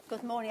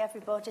Good morning,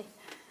 everybody.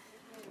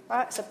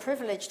 Well, it's a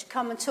privilege to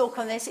come and talk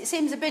on this. It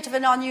seems a bit of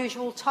an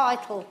unusual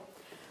title,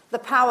 The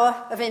Power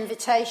of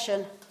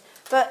Invitation.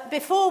 But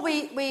before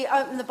we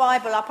open the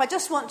Bible up, I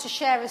just want to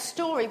share a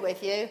story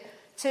with you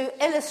to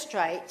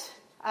illustrate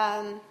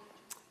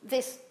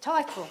this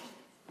title.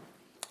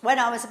 When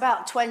I was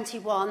about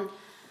 21,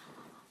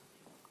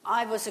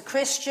 I was a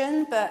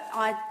Christian, but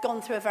I'd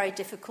gone through a very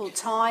difficult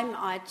time.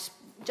 I'd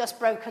just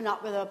broken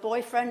up with a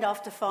boyfriend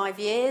after 5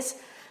 years.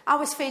 I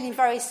was feeling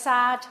very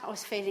sad. I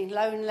was feeling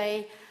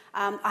lonely.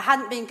 I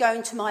hadn't been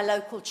going to my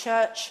local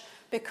church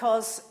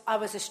because I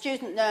was a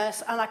student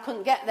nurse and I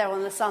couldn't get there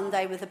on a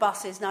Sunday with the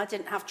buses and I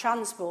didn't have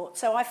transport.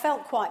 So I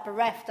felt quite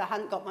bereft. I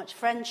hadn't got much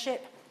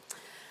friendship.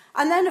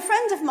 And then a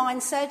friend of mine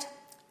said,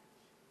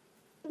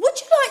 "Would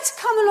you like to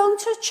come along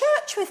to a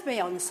church with me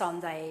on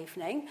Sunday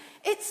evening?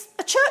 It's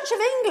a Church of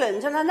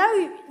England, and I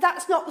know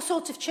that's not the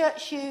sort of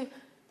church you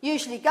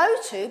usually go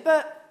to,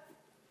 but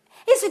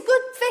he's a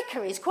good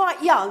vicar, he's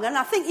quite young, and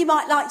I think you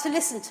might like to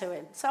listen to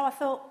him." So I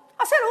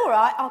said, all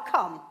right, I'll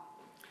come.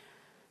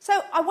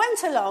 So I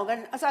went along,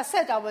 and as I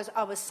said, I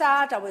was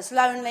sad, I was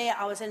lonely,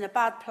 I was in a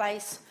bad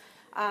place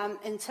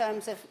in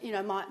terms of,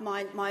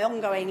 my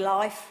ongoing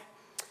life.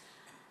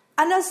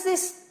 And as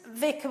this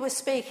vicar was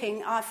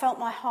speaking, I felt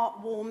my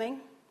heart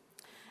warming.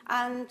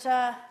 And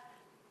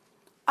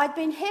I'd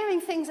been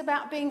hearing things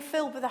about being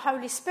filled with the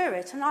Holy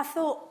Spirit, and I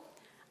thought,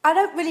 I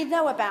don't really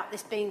know about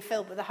this being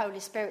filled with the Holy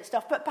Spirit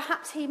stuff, but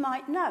perhaps he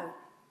might know.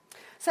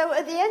 So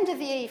at the end of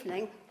the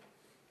evening,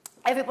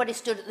 everybody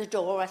stood at the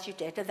door, as you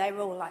did, and they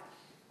were all like,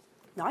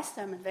 "Nice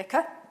sermon,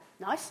 Vicar.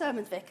 Nice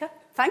sermon, Vicar.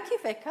 Thank you,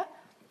 Vicar."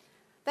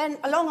 Then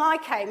along I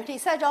came, and he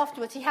said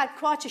afterwards he had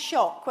quite a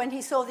shock when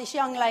he saw this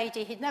young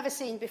lady he'd never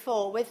seen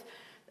before with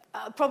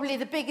probably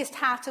the biggest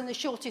hat and the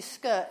shortest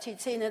skirt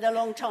he'd seen in a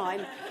long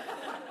time,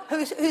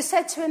 who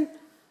said to him,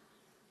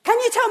 "Can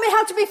you tell me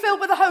how to be filled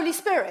with the Holy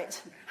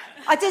Spirit?"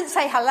 I didn't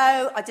say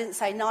hello, I didn't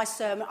say nice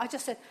sermon, I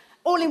just said,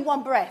 all in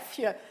one breath,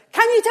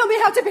 "Can you tell me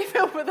how to be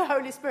filled with the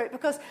Holy Spirit?"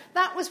 Because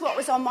that was what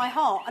was on my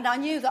heart, and I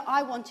knew that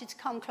I wanted to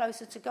come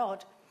closer to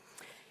God.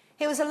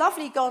 He was a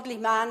lovely, godly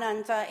man,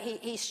 and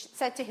he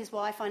said to his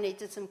wife I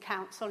needed some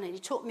counsel, and he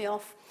took me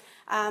off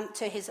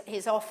to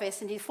his office,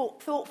 and he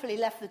thoughtfully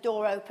left the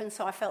door open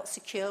so I felt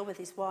secure with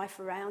his wife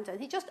around, and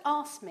he just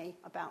asked me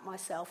about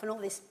myself, and all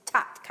this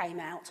tact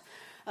came out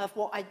of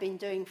what I'd been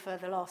doing for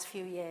the last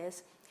few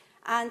years.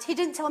 And he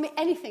didn't tell me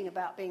anything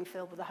about being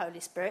filled with the Holy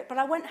Spirit, but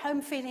I went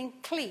home feeling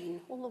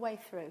clean all the way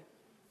through.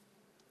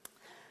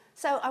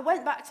 So I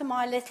went back to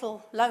my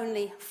little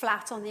lonely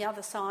flat on the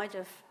other side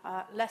of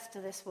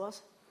Leicester, this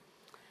was.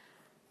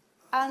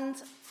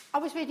 And I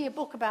was reading a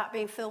book about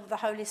being filled with the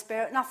Holy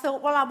Spirit, and I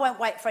thought, well, I won't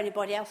wait for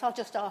anybody else, I'll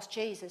just ask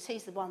Jesus,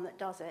 he's the one that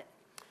does it.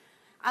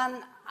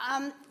 And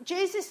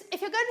Jesus,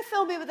 if you're going to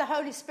fill me with the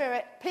Holy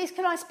Spirit, please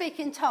can I speak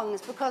in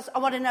tongues, because I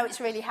want to know it's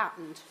really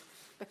happened,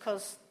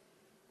 because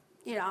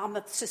I'm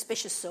a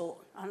suspicious sort,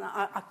 and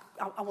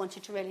I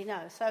wanted to really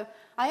know. So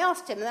I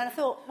asked him, and then I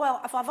thought,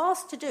 well, if I've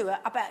asked to do it,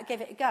 I better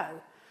give it a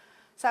go.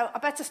 So I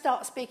better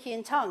start speaking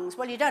in tongues.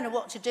 Well, you don't know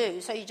what to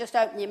do, so you just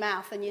open your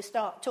mouth and you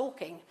start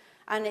talking.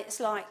 And it's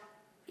like,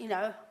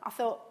 I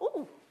thought,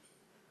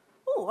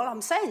 well,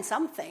 I'm saying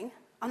something.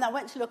 And I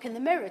went to look in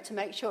the mirror to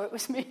make sure it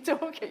was me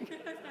talking.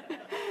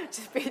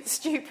 Just a bit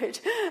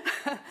stupid.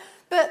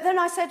 But then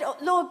I said,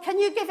 Lord, can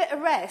you give it a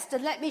rest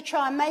and let me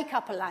try and make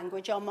up a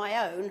language on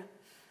my own?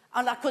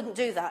 And I couldn't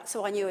do that,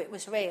 so I knew it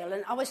was real.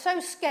 And I was so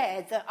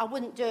scared that I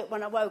wouldn't do it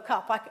when I woke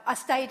up. I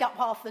stayed up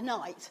half the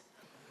night.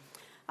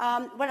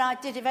 When I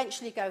did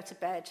eventually go to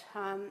bed,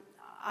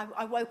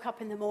 I woke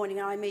up in the morning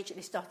and I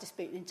immediately started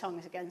speaking in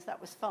tongues again, so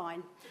that was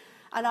fine.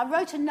 And I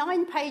wrote a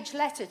 9-page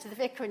letter to the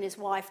vicar and his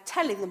wife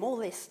telling them all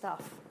this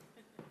stuff.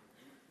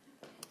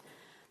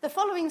 The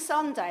following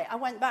Sunday, I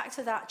went back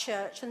to that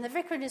church, and the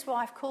vicar and his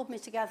wife called me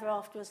together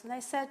afterwards, and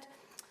they said,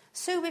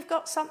 "Sue, we've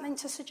got something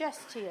to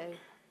suggest to you.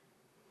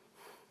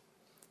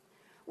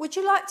 Would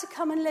you like to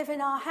come and live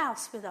in our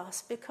house with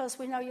us, because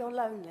we know you're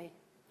lonely?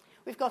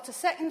 We've got a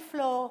second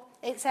floor,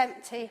 it's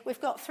empty,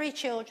 we've got 3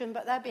 children,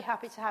 but they'd be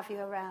happy to have you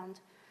around."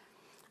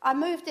 I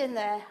moved in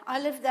there, I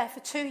lived there for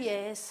 2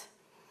 years.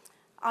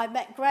 I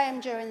met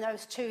Graham during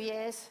those 2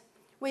 years.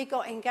 We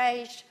got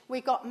engaged,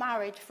 we got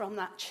married from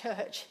that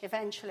church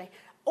eventually.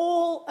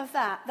 All of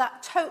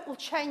that total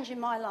change in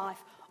my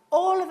life,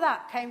 all of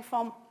that came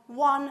from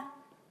one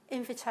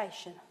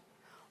invitation.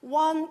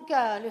 One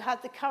girl who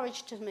had the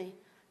courage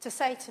to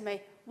say to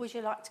me, "Would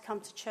you like to come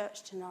to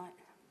church tonight?"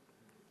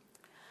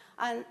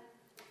 And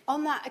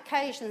on that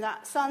occasion,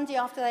 that Sunday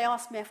after they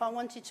asked me if I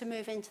wanted to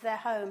move into their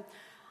home,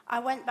 I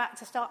went back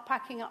to start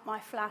packing up my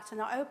flat,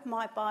 and I opened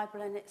my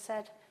Bible and it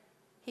said,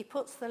 "He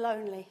puts the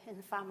lonely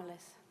in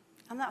families."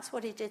 And that's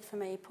what he did for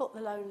me. He put the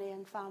lonely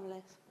in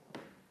families.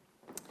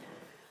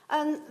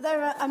 And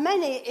there are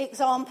many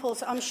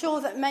examples. I'm sure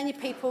that many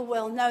people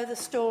will know the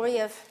story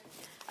of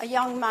a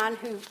young man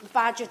who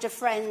badgered a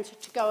friend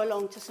to go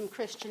along to some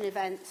Christian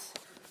events.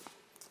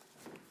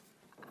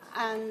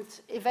 And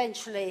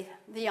eventually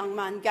the young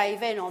man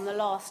gave in on the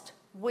last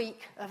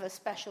week of a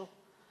special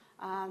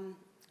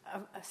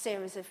a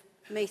series of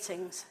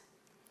meetings.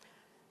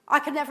 I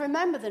can never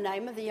remember the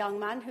name of the young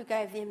man who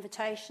gave the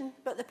invitation,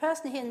 but the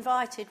person he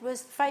invited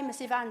was the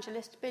famous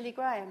evangelist Billy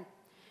Graham.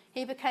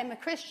 He became a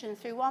Christian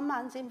through one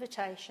man's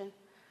invitation.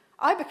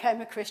 I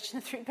became a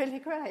Christian through Billy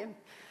Graham.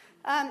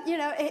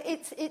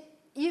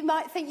 You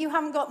might think you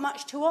haven't got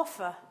much to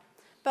offer,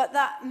 but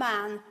that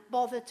man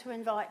bothered to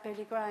invite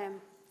Billy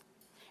Graham.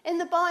 In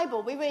the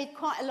Bible, we read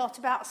quite a lot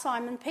about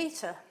Simon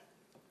Peter.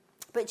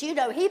 But do you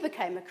know he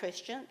became a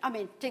Christian? I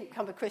mean, didn't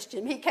become a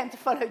Christian, he came to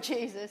follow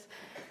Jesus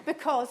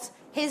because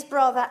his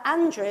brother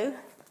Andrew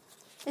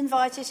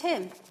invited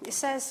him. It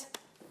says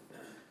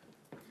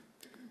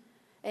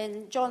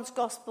in John's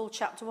Gospel,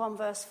 chapter 1,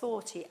 verse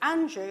 40,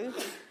 Andrew,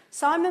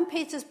 Simon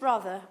Peter's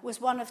brother, was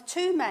one of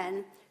two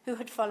men who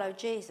had followed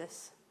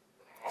Jesus.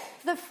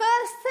 The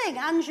first thing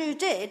Andrew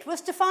did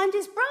was to find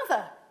his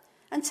brother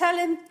and tell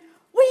him,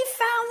 "We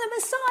found the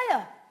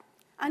Messiah."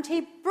 And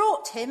he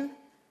brought him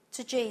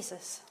to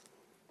Jesus.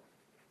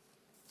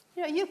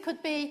 You know, you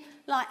could be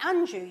like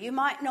Andrew. You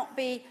might not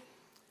be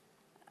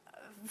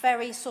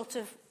very sort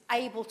of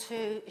able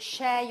to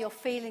share your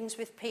feelings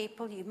with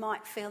people. You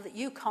might feel that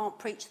you can't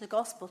preach the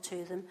gospel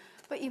to them.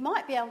 But you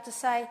might be able to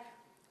say,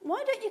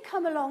 why don't you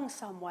come along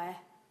somewhere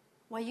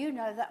where you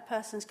know that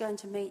person's going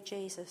to meet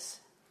Jesus?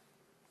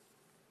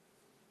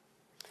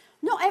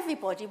 Not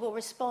everybody will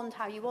respond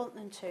how you want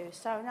them to.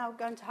 So now we're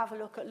going to have a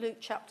look at Luke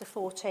chapter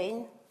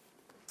 14,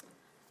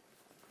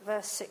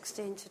 verse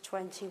 16 to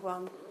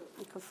 21.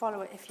 You can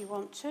follow it if you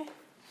want to.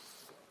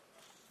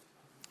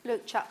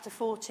 Luke chapter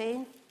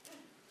 14.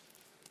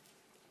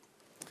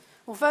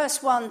 Well,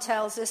 verse 1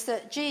 tells us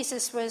that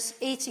Jesus was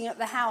eating at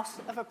the house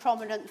of a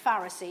prominent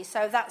Pharisee.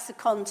 So that's the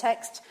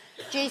context.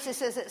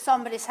 Jesus is at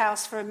somebody's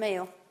house for a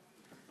meal.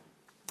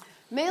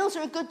 Meals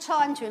are a good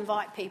time to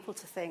invite people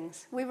to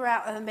things. We were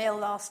out at a meal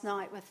last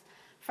night with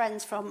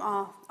friends from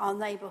our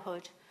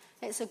neighbourhood.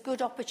 It's a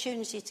good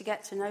opportunity to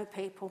get to know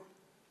people.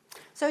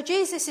 So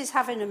Jesus is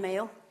having a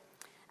meal,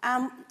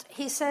 and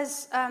he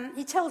says,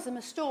 he tells them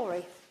a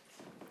story.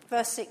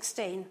 Verse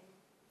 16.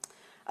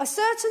 A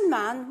certain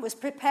man was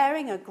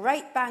preparing a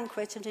great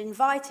banquet and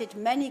invited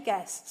many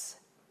guests.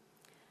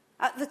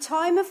 At the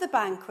time of the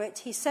banquet,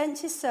 he sent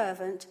his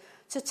servant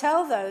to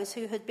tell those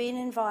who had been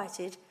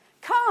invited,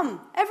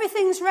 "Come,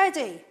 everything's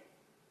ready."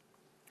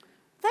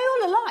 They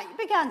all alike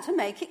began to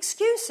make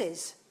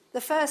excuses.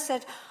 The first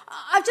said,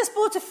 "I've just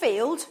bought a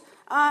field.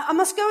 I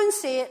must go and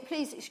see it.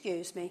 Please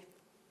excuse me."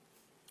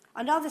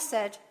 Another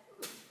said,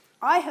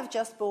 "I have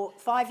just bought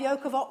 5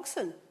 yoke of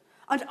oxen,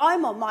 and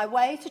I'm on my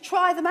way to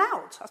try them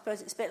out." I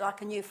suppose it's a bit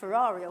like a new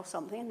Ferrari or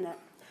something, isn't it?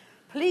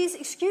 "Please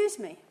excuse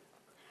me."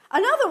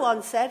 Another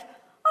one said,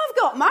 "I've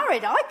got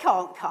married. I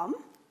can't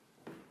come."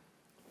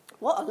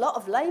 What a lot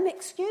of lame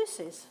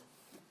excuses.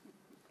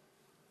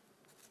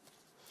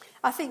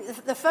 I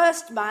think the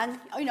first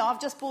man,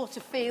 I've just bought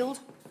a field.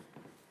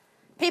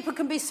 People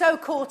can be so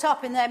caught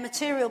up in their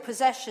material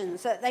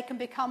possessions that they can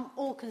become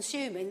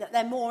all-consuming, that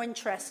they're more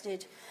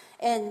interested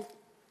in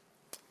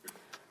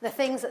the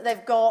things that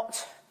they've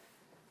got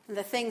and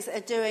the things that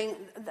they're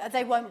doing,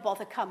 they won't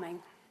bother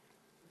coming.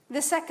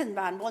 The second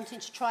man wanting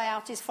to try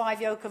out his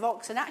 5 yoke of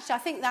oxen. Actually, I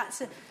think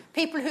that's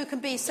people who can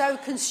be so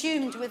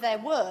consumed with their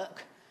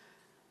work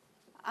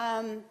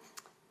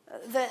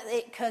that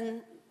it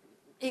can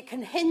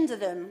hinder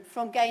them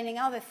from gaining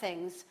other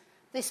things.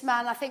 This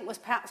man, I think, was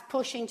perhaps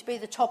pushing to be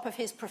the top of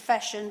his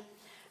profession.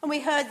 And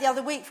we heard the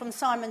other week from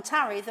Simon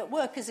Tarry that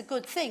work is a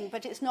good thing,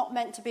 but it's not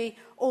meant to be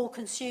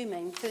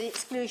all-consuming to the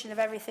exclusion of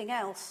everything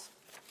else.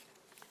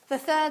 The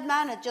third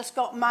man had just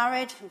got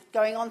married,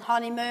 going on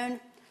honeymoon,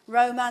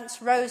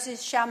 romance,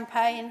 roses,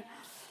 champagne,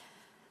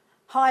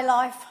 high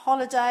life,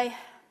 holiday,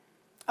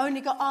 only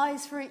got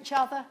eyes for each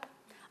other.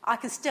 I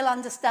can still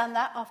understand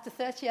that after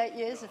 38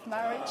 years of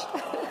marriage.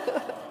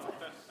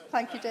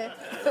 Thank you, dear.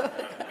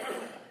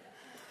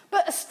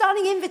 But a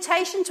stunning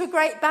invitation to a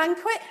great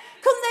banquet.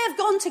 Couldn't they have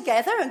gone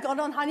together and gone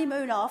on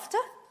honeymoon after?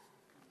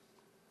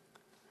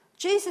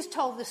 Jesus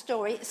told the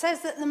story. It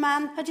says that the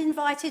man had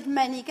invited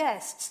many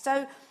guests.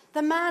 So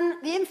the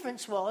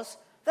inference was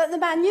that the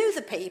man knew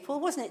the people,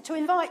 wasn't it, to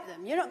invite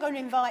them. You're not going to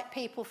invite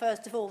people,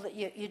 first of all, that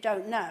you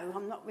don't know.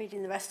 I'm not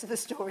reading the rest of the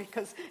story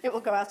because it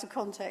will go out of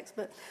context.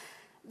 But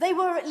they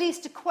were at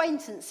least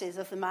acquaintances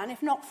of the man,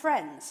 if not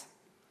friends.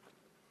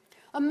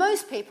 And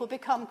most people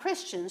become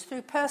Christians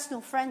through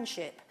personal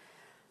friendship.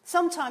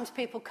 Sometimes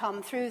people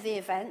come through the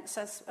events,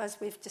 as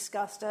we've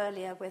discussed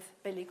earlier with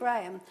Billy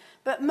Graham,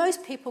 but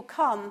most people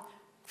come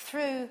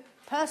through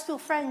personal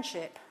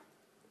friendship.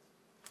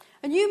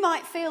 And you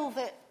might feel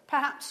that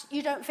perhaps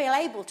you don't feel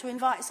able to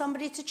invite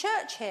somebody to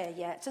church here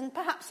yet, and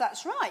perhaps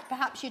that's right.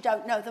 Perhaps you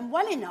don't know them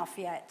well enough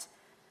yet.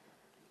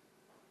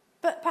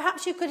 But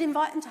perhaps you could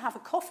invite them to have a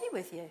coffee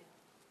with you.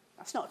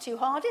 That's not too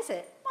hard, is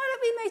it? Why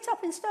don't we meet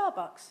up in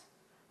Starbucks?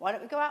 Why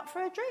don't we go out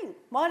for a drink?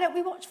 Why don't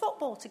we watch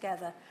football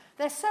together?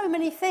 There's so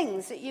many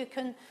things that you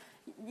can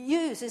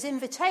use as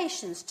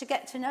invitations to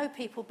get to know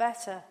people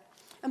better.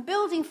 And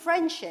building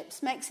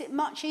friendships makes it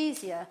much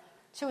easier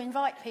to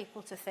invite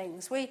people to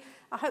things.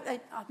 I hope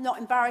I'm not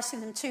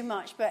embarrassing them too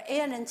much, but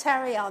Ian and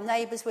Terry, our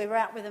neighbours, we were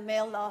out with a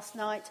meal last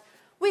night.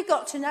 We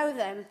got to know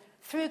them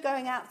through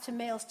going out to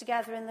meals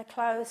together in the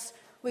close.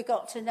 We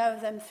got to know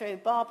them through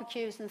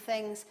barbecues and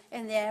things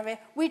in the area.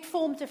 We'd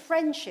formed a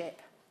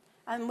friendship,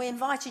 and we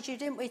invited you,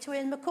 didn't we, to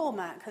Ian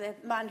McCormack, the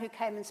man who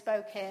came and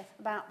spoke here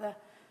about the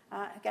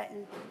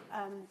getting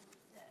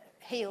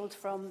healed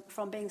from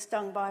being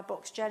stung by a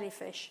box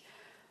jellyfish.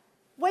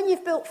 When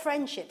you've built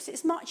friendships,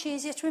 it's much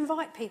easier to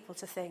invite people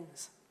to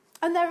things.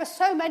 And there are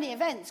so many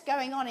events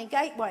going on in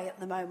Gateway at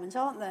the moment,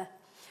 aren't there?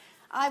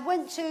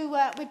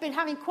 We've been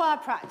having choir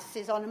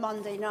practices on a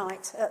Monday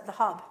night at the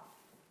Hub.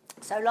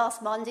 So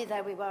last Monday,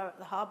 there we were at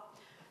the Hub,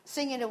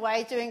 singing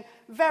away, doing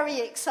very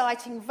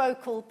exciting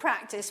vocal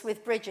practice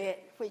with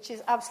Bridget, which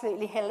is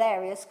absolutely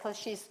hilarious because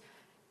she's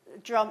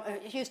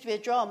used to be a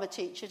drama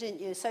teacher,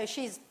 didn't you? So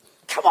she's,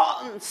 come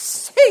on,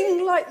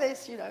 sing like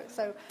this, you know.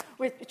 So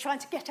we're trying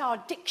to get our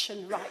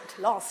diction right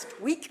last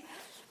week.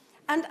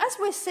 And as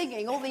we're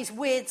singing all these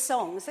weird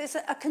songs, there's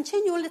a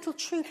continual little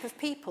troop of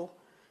people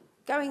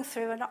going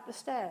through and up the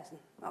stairs and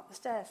up the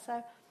stairs. So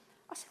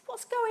I said,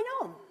 what's going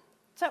on?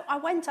 So I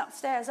went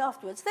upstairs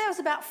afterwards. There was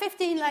about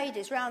 15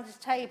 ladies round a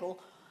table.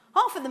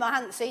 Half of them I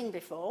hadn't seen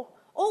before,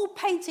 all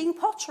painting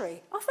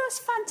pottery. I thought it was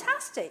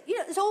fantastic. You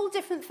know, there's all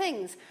different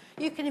things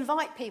you can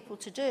invite people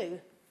to do.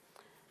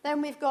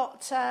 Then we've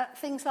got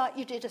things like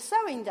you did a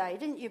sewing day,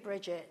 didn't you,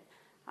 Bridget?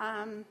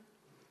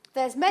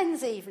 There's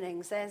men's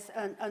evenings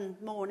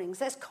and mornings.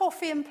 There's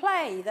coffee and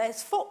play.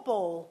 There's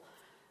football.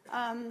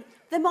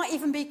 There might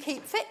even be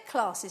Keep Fit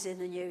classes in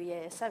the new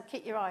year, so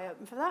keep your eye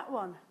open for that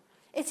one.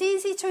 It's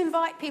easy to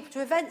invite people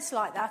to events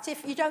like that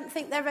if you don't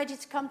think they're ready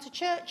to come to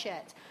church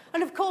yet.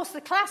 And of course,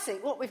 the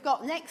classic, what we've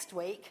got next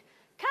week,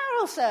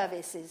 carol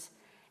services.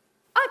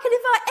 I can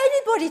invite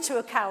anybody to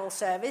a carol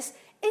service.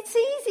 It's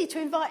easy to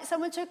invite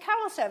someone to a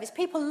carol service.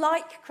 People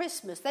like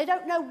Christmas. They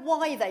don't know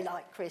why they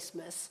like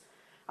Christmas.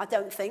 I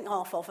don't think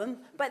half of them,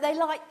 but they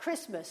like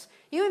Christmas.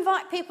 You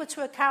invite people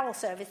to a carol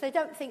service, they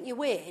don't think you're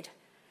weird.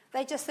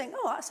 They just think,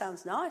 oh, that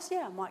sounds nice.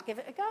 Yeah, I might give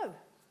it a go.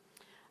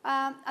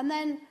 And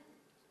then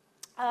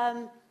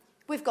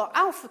we've got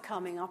Alpha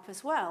coming up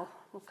as well.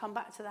 We'll come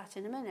back to that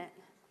in a minute.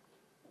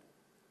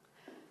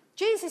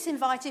 Jesus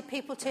invited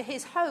people to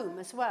his home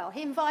as well.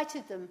 He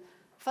invited them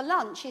for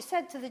lunch. He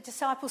said to the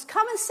disciples,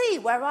 come and see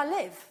where I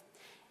live.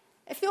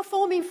 If you're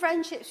forming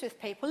friendships with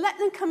people, let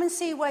them come and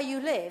see where you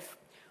live.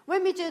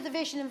 When we do the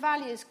Vision and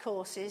Values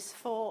courses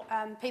for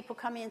people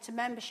coming into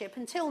membership,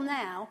 until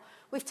now,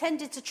 we've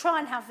tended to try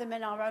and have them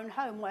in our own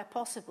home where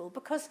possible,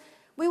 because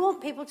we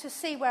want people to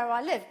see where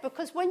I live.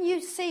 Because when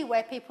you see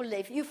where people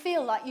live, you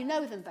feel like you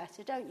know them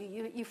better, don't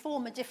you? You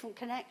form a different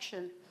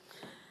connection.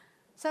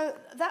 So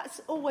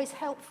that's always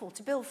helpful,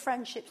 to build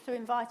friendships through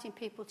inviting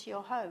people to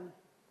your home.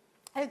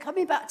 And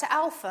coming back to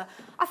Alpha,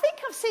 I think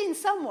I've seen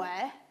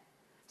somewhere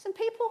some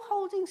people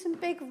holding some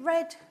big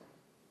red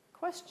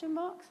question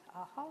marks.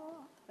 Aha,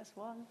 there's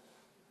one.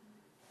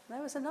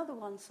 There was another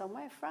one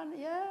somewhere. Fran,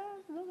 yeah,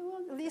 another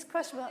one. These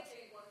question marks.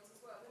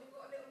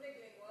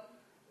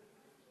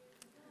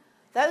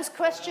 Those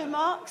question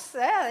marks,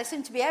 yeah, they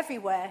seem to be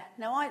everywhere.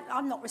 Now,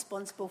 I'm not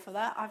responsible for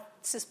that. I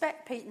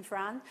suspect Pete and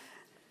Fran.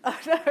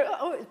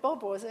 Oh, it was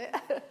Bob, was it?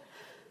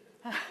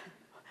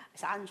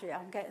 It's Andrea,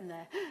 I'm getting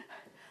there.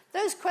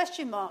 Those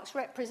question marks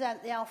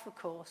represent the Alpha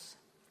course,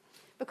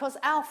 because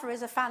Alpha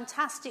is a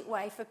fantastic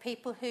way for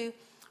people who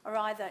are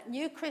either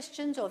new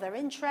Christians or they're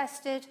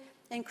interested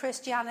in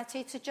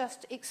Christianity to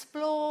just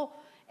explore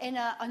in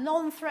a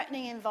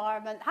non-threatening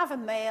environment, have a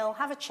meal,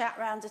 have a chat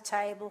around a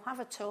table, have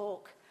a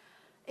talk.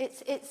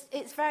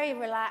 It's very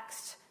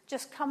relaxed.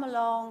 Just come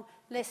along,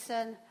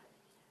 listen,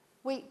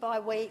 week by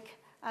week,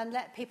 and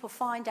let people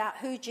find out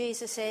who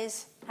Jesus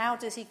is, how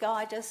does he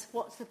guide us,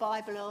 what's the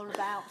Bible all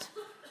about.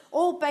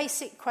 All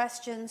basic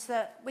questions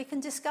that we can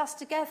discuss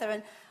together.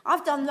 And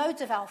I've done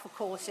loads of Alpha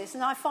courses,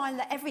 and I find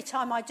that every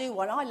time I do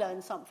one, I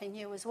learn something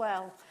new as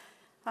well.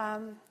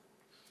 And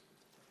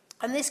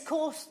this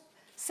course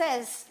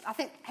says, I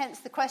think hence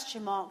the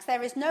question marks,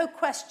 there is no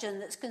question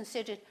that's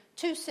considered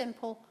too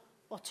simple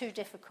or too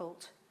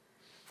difficult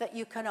that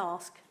you can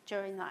ask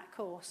during that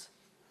course.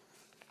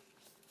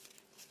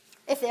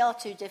 If they are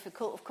too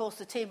difficult, of course,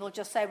 the team will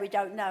just say we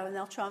don't know, and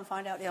they'll try and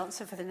find out the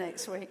answer for the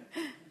next week.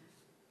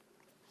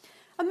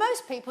 And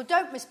most people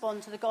don't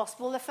respond to the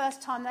gospel the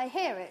first time they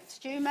hear it.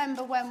 Do you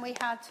remember when we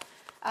had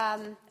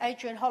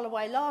Adrian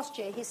Holloway last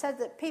year? He said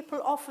that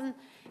people often,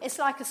 it's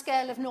like a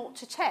scale of 0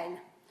 to 10,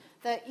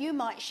 that you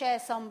might share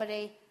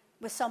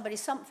with somebody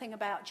something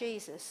about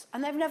Jesus,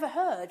 and they've never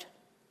heard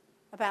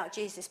about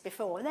Jesus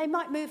before. And they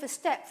might move a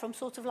step from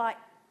sort of like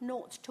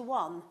 0 to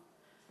 1.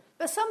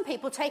 But some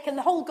people take in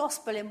the whole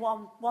gospel in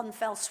one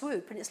fell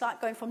swoop, and it's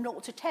like going from 0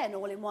 to 10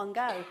 all in one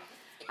go.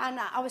 And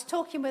I was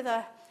talking with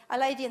a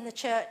lady in the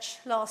church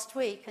last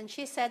week, and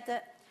she said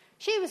that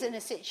she was in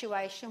a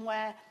situation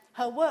where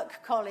her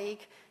work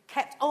colleague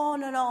kept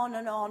on and on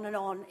and on and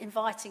on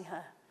inviting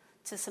her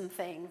to some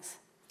things.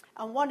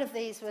 And one of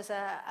these was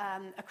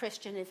a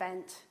Christian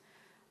event.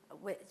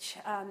 which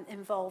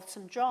involved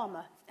some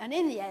drama. And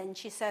in the end,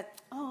 she said,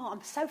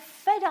 I'm so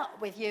fed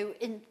up with you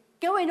in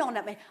going on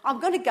at me. I'm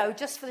going to go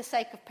just for the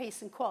sake of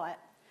peace and quiet.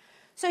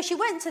 So she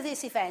went to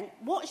this event,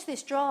 watched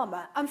this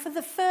drama, and for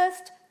the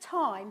first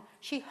time,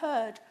 she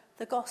heard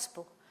the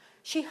gospel.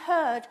 She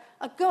heard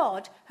a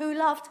God who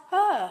loved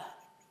her,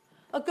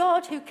 a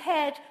God who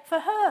cared for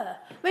her.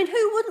 I mean,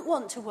 who wouldn't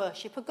want to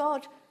worship a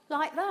God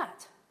like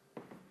that?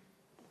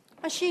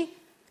 And she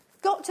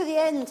got to the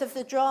end of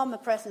the drama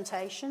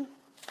presentation,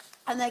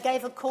 and they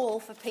gave a call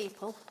for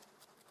people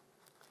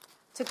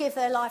to give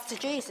their life to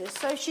Jesus.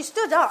 So she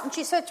stood up and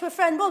she said to a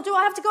friend, well, do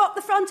I have to go up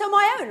the front on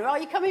my own, or are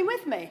you coming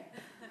with me?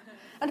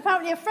 And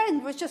apparently a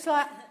friend was just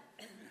like,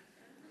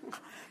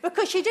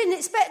 because she didn't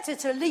expect her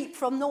to leap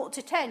from 0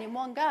 to 10 in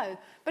one go.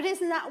 But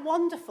isn't that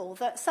wonderful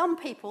that some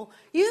people,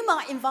 you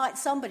might invite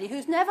somebody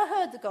who's never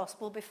heard the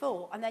gospel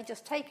before, and they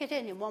just take it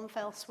in one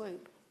fell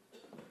swoop.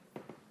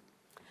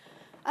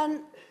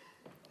 And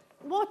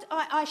what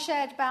I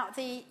shared about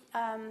the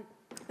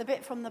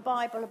bit from the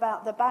Bible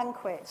about the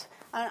banquet,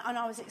 and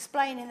I was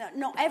explaining that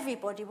not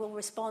everybody will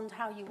respond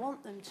how you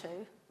want them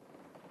to.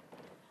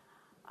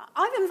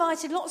 I've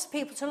invited lots of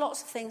people to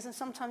lots of things, and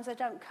sometimes they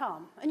don't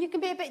come. And you can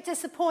be a bit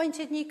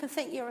disappointed, and you can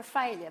think you're a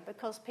failure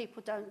because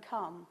people don't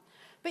come.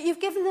 But you've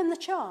given them the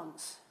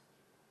chance.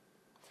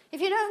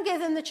 If you don't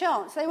give them the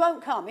chance, they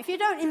won't come. If you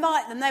don't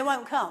invite them, they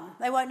won't come.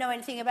 They won't know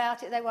anything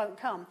about it, they won't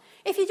come.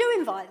 If you do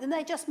invite them,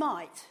 they just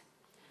might.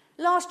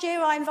 Last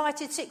year I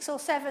invited 6 or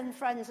 7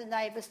 friends and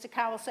neighbours to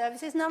carol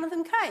services. None of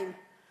them came.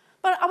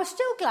 But I was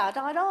still glad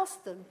I'd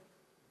asked them.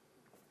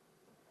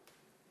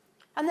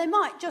 And they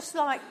might, just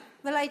like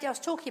the lady I was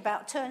talking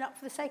about, turn up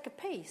for the sake of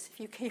peace if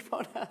you keep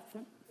on at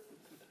them.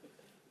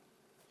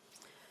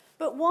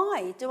 But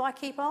why do I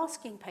keep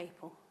asking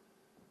people?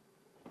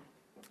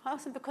 I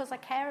ask them because I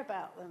care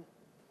about them.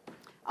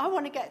 I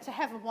want to get to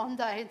heaven one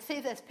day and see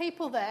there's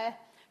people there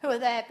who are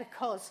there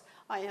because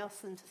I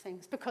asked them to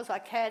things, because I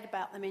cared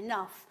about them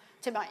enough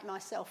to make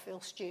myself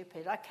feel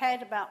stupid. I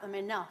cared about them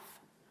enough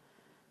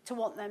to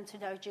want them to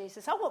know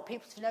Jesus. I want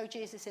people to know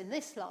Jesus in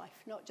this life,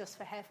 not just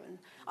for heaven.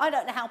 I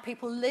don't know how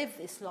people live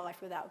this life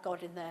without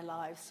God in their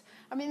lives.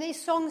 I mean, these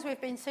songs we've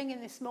been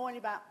singing this morning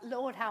about,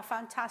 Lord, how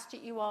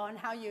fantastic you are and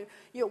how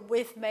you're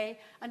with me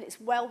and it's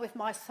well with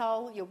my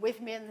soul, you're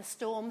with me in the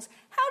storms.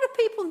 How do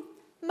people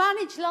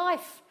manage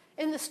life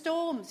in the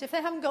storms if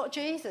they haven't got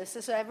Jesus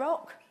as their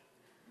rock?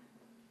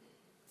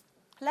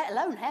 Let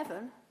alone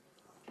heaven.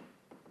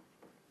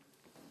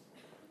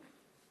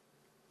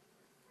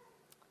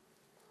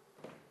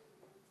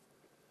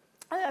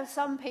 I know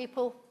some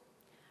people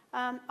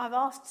I've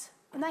asked,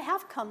 and they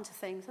have come to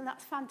things, and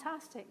that's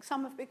fantastic.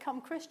 Some have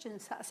become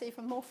Christians, that's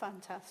even more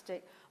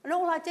fantastic. And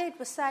all I did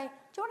was say,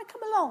 do you want to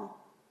come along?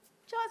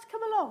 Would you like to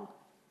come along?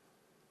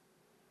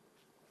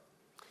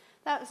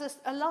 That was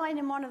a line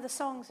in one of the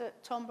songs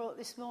that Tom brought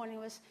this morning.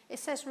 It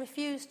says,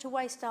 refuse to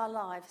waste our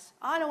lives.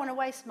 I don't want to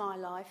waste my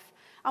life.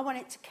 I want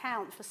it to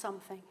count for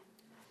something.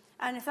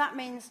 And if that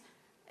means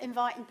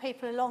inviting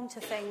people along to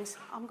things,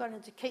 I'm going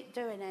to keep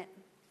doing it.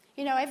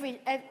 You know,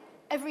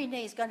 every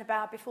knee is going to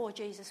bow before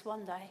Jesus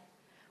one day.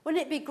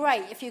 Wouldn't it be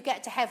great if you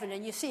get to heaven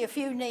and you see a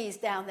few knees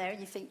down there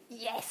and you think,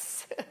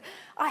 yes,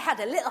 I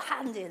had a little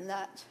hand in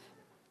that.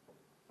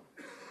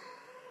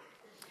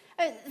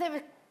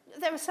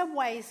 There are some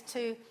ways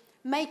to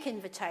make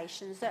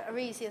invitations that are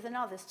easier than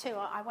others too.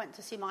 I went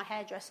to see my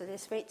hairdresser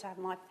this week to have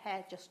my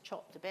hair just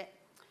chopped a bit.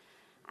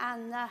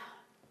 And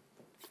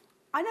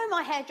I know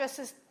my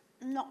hairdresser's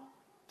not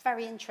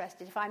very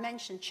interested. If I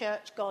mention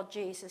church, God,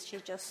 Jesus, she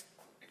just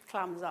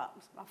clams up.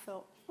 I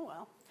thought, oh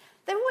well.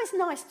 They're always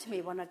nice to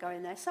me when I go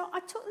in there. So I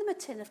took them a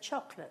tin of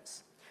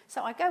chocolates.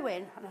 So I go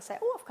in and I say,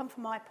 oh, I've come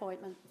for my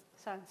appointment,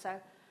 so-and-so.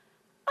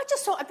 I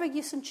just thought I'd bring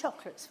you some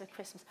chocolates for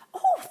Christmas.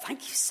 Oh,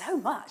 thank you so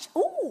much.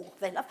 Oh,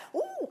 they love,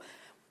 oh,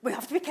 we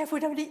have to be careful we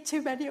don't eat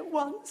too many at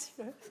once.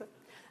 You know? So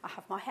I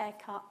have my hair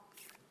cut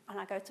and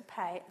I go to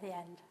pay at the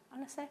end.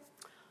 And I say,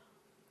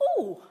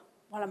 oh,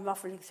 while I'm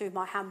ruffling through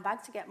my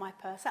handbag to get my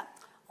purse out,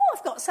 oh,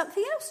 I've got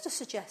something else to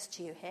suggest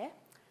to you here.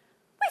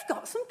 We've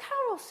got some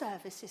carol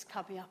services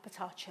coming up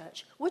at our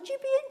church. Would you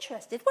be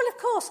interested? Well, of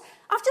course,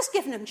 I've just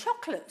given them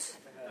chocolates.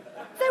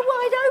 They're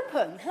wide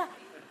open.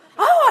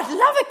 Oh, I'd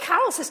love a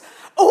carol service.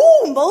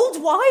 Oh,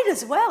 mulled wine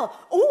as well.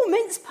 Oh,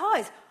 mince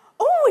pies.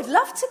 Oh, we'd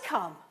love to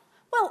come.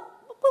 Well,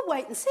 we'll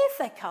wait and see if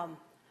they come.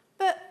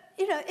 But,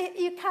 you know,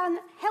 you can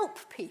help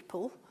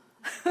people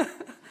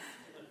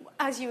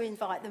as you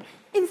invite them.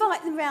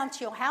 Invite them round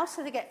to your house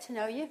so they get to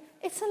know you.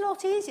 It's a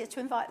lot easier to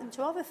invite them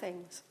to other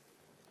things.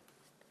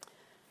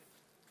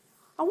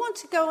 I want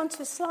to go on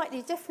to a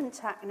slightly different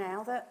tack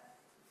now, that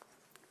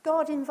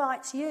God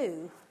invites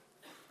you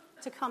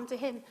to come to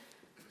him.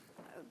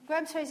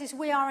 Graham says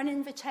we are an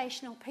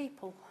invitational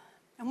people,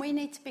 and we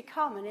need to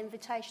become an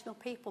invitational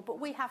people, but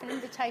we have an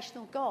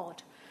invitational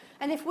God.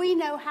 And if we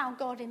know how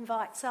God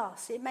invites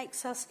us, it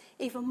makes us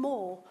even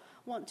more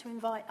want to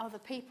invite other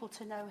people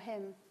to know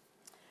him.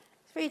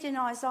 Let's read in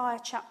Isaiah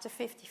chapter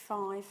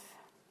 55.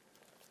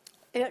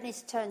 You don't need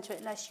to turn to it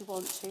unless you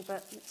want to,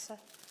 but it's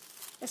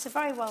It's a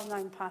very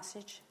well-known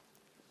passage.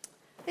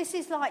 This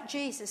is like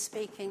Jesus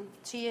speaking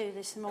to you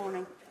this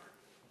morning.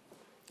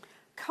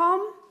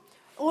 Come,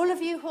 all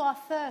of you who are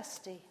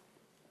thirsty,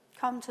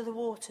 come to the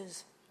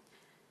waters.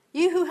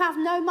 You who have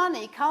no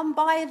money, come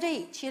buy and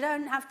eat. You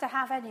don't have to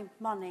have any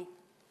money.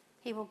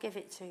 He will give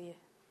it to you.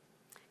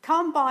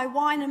 Come buy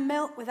wine and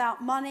milk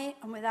without money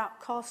and without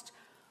cost.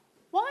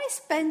 Why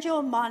spend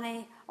your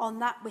money on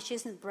that which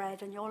isn't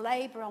bread and your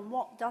labour on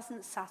what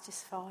doesn't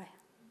satisfy?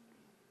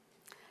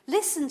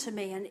 Listen to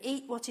me and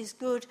eat what is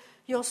good.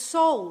 Your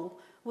soul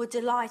will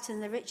delight in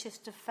the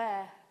richest of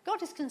fare.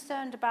 God is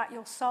concerned about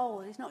your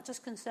soul. He's not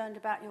just concerned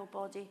about your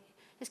body.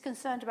 He's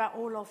concerned about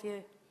all of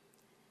you.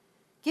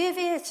 Give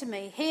ear to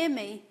me, hear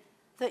me,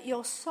 that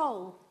your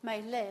soul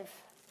may live.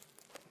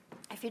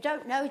 If you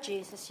don't know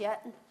Jesus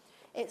yet,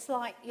 it's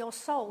like your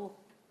soul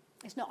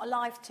is not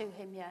alive to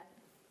him yet.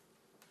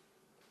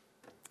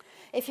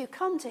 If you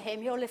come to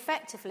him, you'll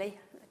effectively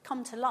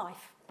come to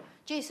life.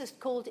 Jesus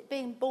called it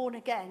being born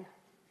again.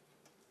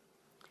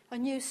 A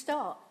new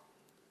start.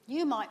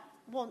 You might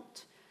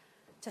want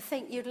to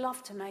think you'd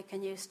love to make a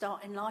new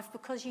start in life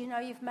because you know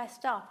you've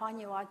messed up. I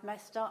knew I'd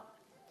messed up.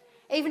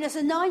 Even as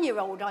a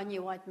 9-year-old, I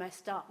knew I'd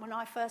messed up when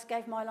I first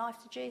gave my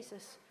life to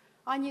Jesus.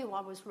 I knew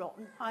I was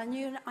rotten. I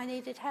knew I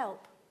needed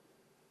help.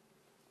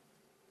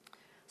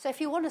 So if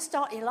you want to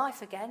start your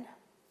life again,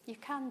 you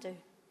can do.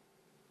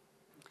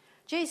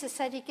 Jesus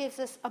said he gives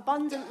us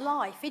abundant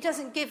life. He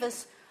doesn't give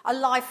us a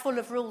life full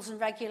of rules and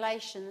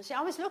regulations.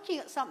 I was looking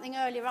at something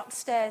earlier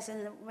upstairs,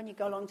 and when you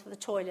go along to the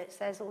toilets,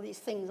 there's all these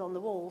things on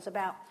the walls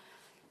about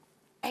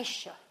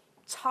Asia,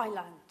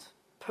 Thailand,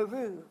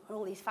 Peru, and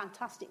all these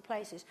fantastic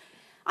places.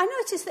 I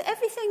noticed that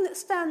everything that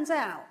stands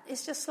out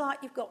is just like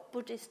you've got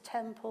Buddhist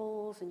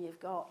temples and you've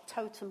got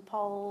totem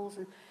poles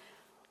and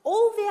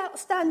all the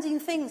outstanding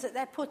things that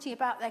they're putting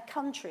about their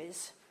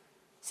countries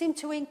seem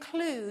to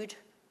include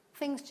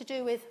things to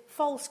do with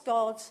false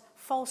gods,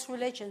 false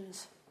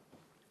religions.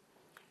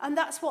 And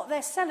that's what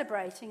they're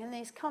celebrating in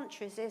these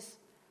countries is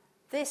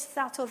this,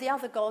 that or the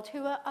other god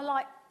who are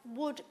like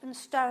wood and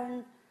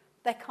stone.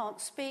 They can't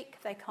speak,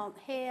 they can't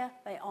hear,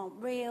 they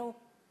aren't real.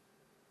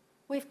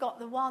 We've got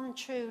the one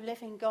true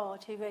living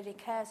God who really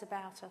cares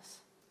about us.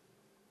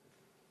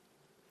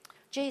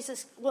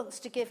 Jesus wants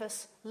to give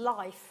us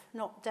life,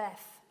 not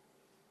death.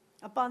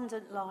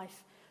 Abundant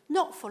life,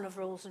 not full of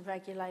rules and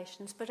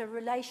regulations, but a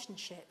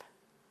relationship,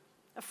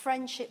 a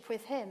friendship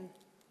with him.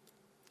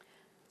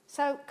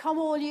 So come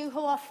all you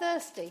who are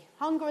thirsty,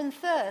 hunger and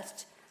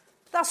thirst.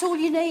 That's all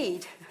you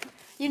need.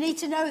 You need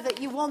to know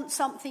that you want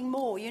something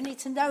more. You need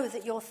to know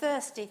that you're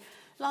thirsty.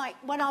 Like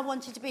when I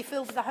wanted to be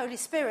filled with the Holy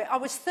Spirit, I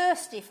was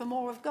thirsty for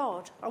more of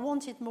God. I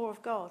wanted more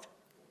of God.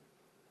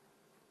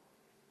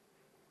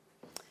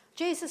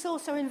 Jesus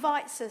also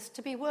invites us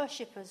to be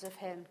worshippers of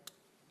him.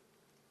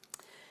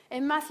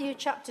 In Matthew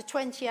chapter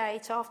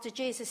 28, after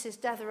Jesus'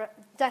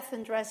 death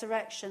and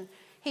resurrection,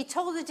 he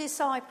told the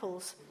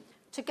disciples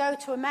to go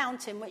to a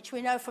mountain, which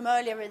we know from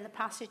earlier in the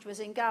passage was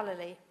in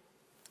Galilee.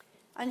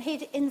 And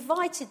he'd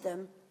invited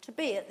them to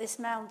be at this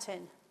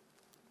mountain.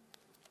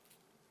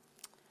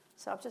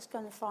 So I'm just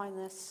going to find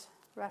this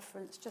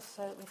reference just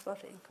so that we've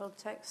got it in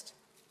context.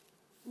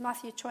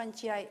 Matthew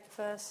 28,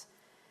 verse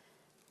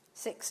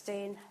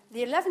 16.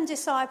 The 11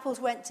 disciples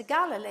went to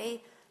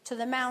Galilee, to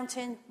the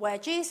mountain where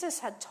Jesus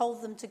had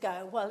told them to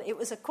go. Well, it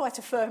was quite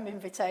a firm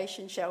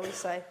invitation, shall we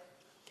say.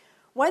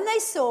 When they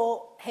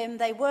saw him,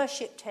 they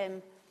worshipped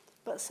him,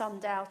 but some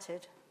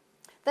doubted.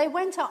 They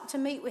went up to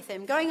meet with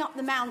him. Going up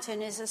the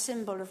mountain is a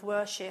symbol of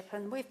worship,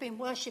 and we've been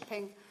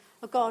worshipping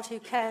a God who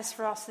cares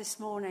for us this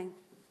morning.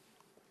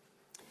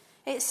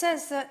 It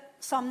says that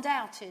some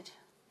doubted.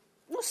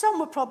 Well,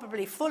 some were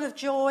probably full of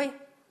joy,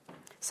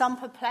 some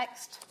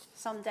perplexed,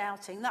 some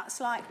doubting.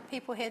 That's like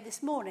people here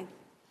this morning.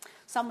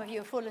 Some of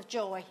you are full of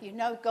joy. You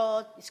know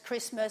God, it's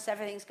Christmas,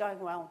 everything's going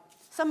well.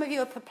 Some of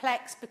you are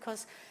perplexed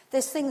because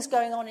there's things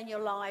going on in your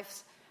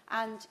lives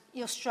and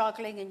you're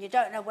struggling and you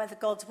don't know whether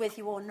God's with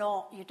you or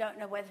not. You don't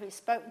know whether he's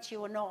spoken to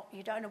you or not.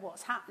 You don't know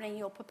what's happening.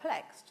 You're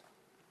perplexed.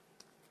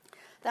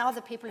 There are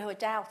other people who are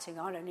doubting.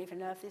 I don't even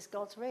know if this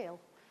God's real.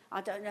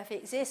 I don't know if he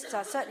exists.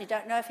 I certainly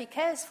don't know if he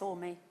cares for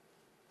me.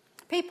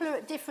 People are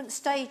at different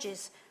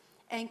stages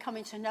in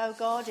coming to know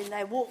God, in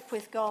their walk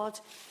with God,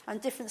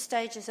 and different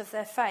stages of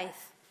their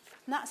faith.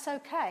 And that's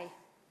okay.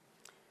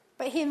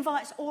 But he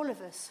invites all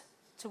of us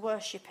to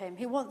worship him.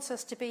 He wants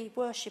us to be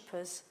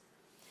worshippers.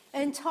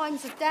 In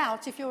times of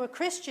doubt, if you're a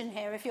Christian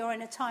here, if you're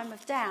in a time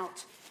of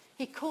doubt,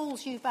 he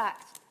calls you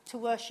back to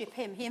worship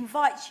him. He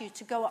invites you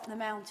to go up the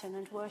mountain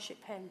and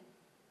worship him.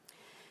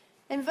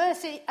 In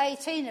verse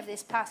 18 of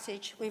this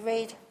passage, we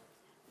read,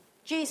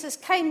 Jesus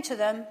came to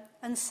them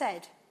and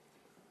said.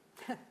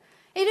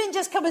 He didn't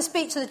just come and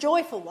speak to the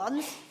joyful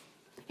ones.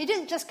 He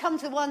didn't just come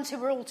to the ones who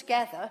were all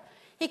together.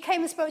 He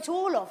came and spoke to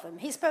all of them.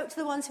 He spoke to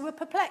the ones who were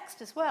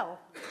perplexed as well.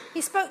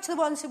 He spoke to the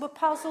ones who were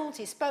puzzled.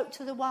 He spoke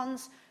to the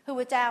ones who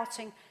were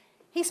doubting.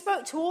 He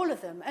spoke to all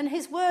of them. And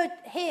his word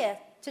here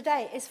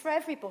today is for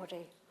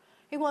everybody.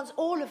 He wants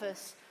all of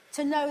us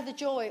to know the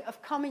joy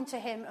of coming to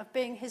him, of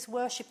being his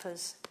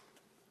worshippers.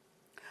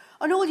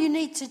 And all you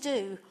need to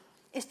do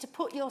is to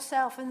put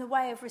yourself in the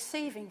way of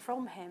receiving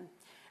from him.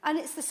 And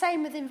it's the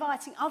same with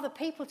inviting other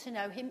people to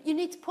know him. You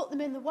need to put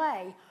them in the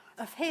way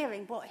of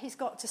hearing what he's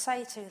got to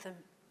say to them.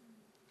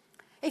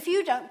 If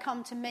you don't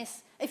come to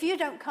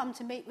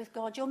meet with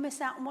God, you'll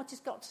miss out on what he's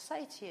got to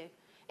say to you.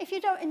 If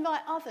you don't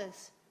invite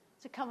others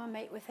to come and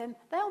meet with him,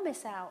 they'll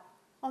miss out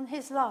on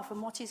his love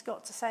and what he's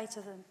got to say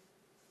to them.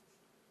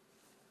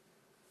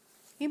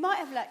 You might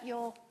have let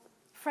your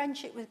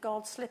friendship with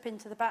God slip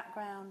into the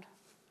background.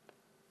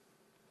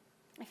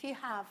 If you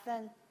have,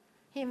 then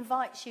he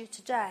invites you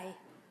today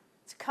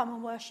to come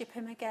and worship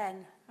him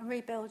again and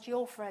rebuild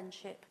your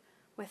friendship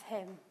with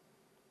him.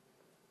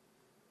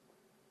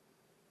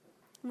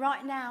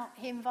 Right now,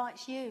 he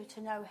invites you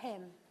to know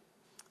him.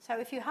 So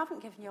if you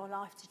haven't given your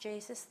life to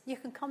Jesus, you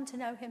can come to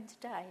know him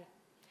today.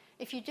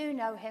 If you do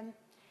know him,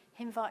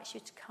 he invites you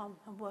to come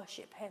and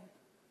worship him.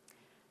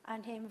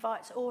 And he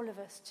invites all of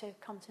us to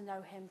come to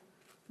know him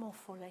more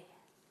fully.